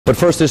But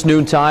first, this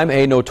noontime,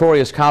 a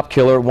notorious cop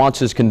killer wants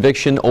his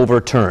conviction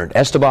overturned.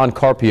 Esteban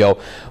Carpio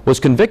was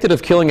convicted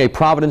of killing a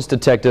Providence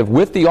detective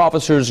with the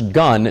officer's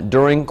gun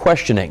during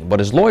questioning, but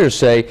his lawyers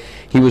say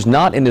he was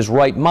not in his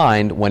right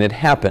mind when it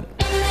happened.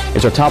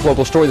 It's our top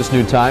local story this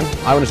noontime.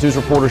 Eyewitness News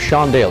reporter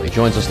Sean Daly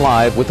joins us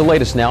live with the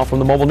latest now from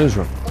the mobile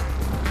newsroom.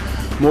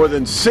 More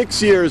than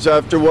 6 years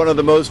after one of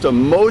the most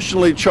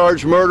emotionally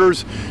charged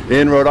murders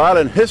in Rhode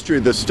Island history,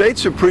 the state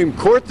Supreme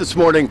Court this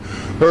morning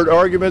heard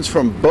arguments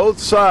from both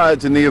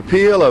sides in the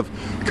appeal of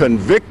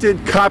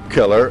convicted cop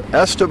killer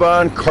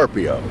Esteban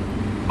Carpio.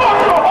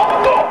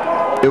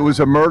 It was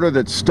a murder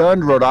that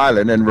stunned Rhode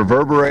Island and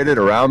reverberated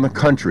around the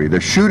country. The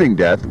shooting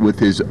death with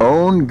his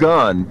own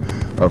gun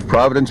of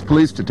Providence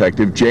police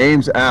detective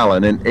James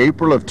Allen in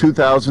April of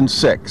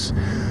 2006.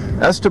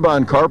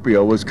 Esteban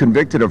Carpio was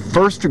convicted of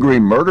first-degree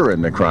murder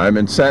in the crime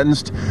and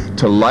sentenced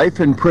to life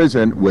in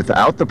prison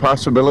without the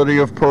possibility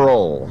of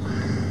parole.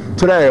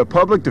 Today, a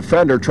public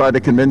defender tried to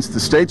convince the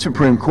state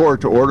Supreme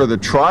Court to order the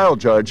trial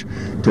judge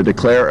to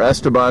declare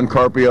Esteban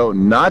Carpio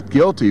not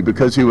guilty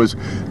because he was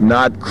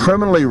not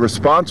criminally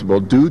responsible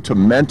due to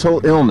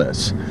mental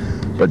illness.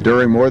 But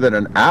during more than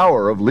an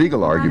hour of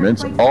legal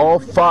arguments, all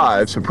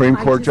 5 Supreme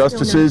Court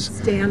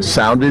justices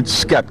sounded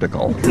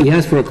skeptical. He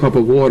asked for a cup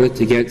of water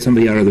to get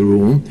somebody out of the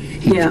room.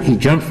 He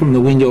jumped from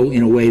the window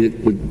in a way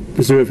that would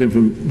preserve him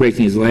from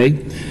breaking his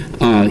leg.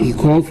 He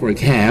called for a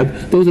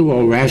cab. Those are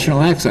all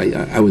rational acts,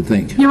 I would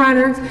think. Your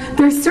Honor,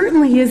 there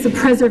certainly is a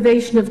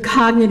preservation of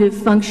cognitive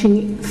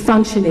functioning.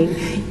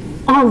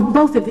 All of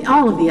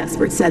the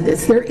experts said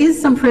this. There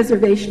is some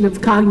preservation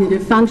of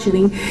cognitive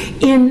functioning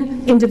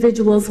in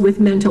individuals with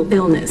mental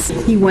illness.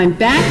 He went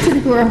back to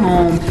her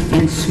home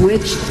and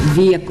switched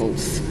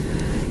vehicles.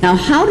 Now,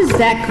 how does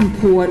that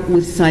comport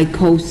with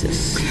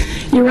psychosis?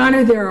 Your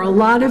Honor, there are a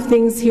lot of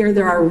things here.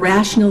 There are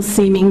rational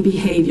seeming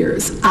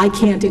behaviors. I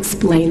can't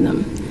explain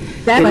them.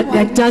 But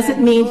that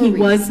doesn't mean he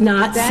was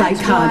not psychotic.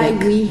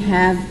 That's why we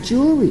have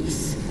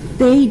juries.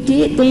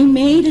 They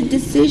made a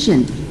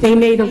decision. They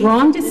made a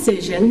wrong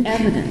decision.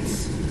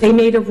 Evidence. They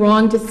made a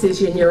wrong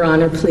decision, Your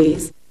Honor,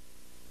 please.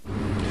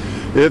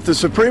 If the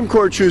Supreme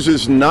Court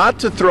chooses not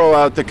to throw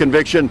out the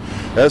conviction,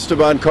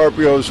 Esteban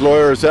Carpio's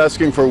lawyer is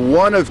asking for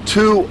one of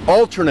 2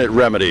 alternate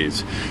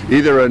remedies,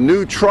 either a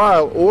new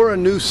trial or a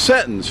new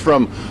sentence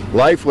from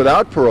life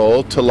without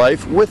parole to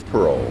life with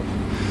parole.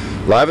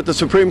 Live at the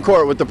Supreme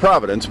Court with the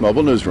Providence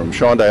Mobile Newsroom,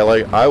 Sean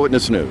Daly,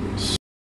 Eyewitness News.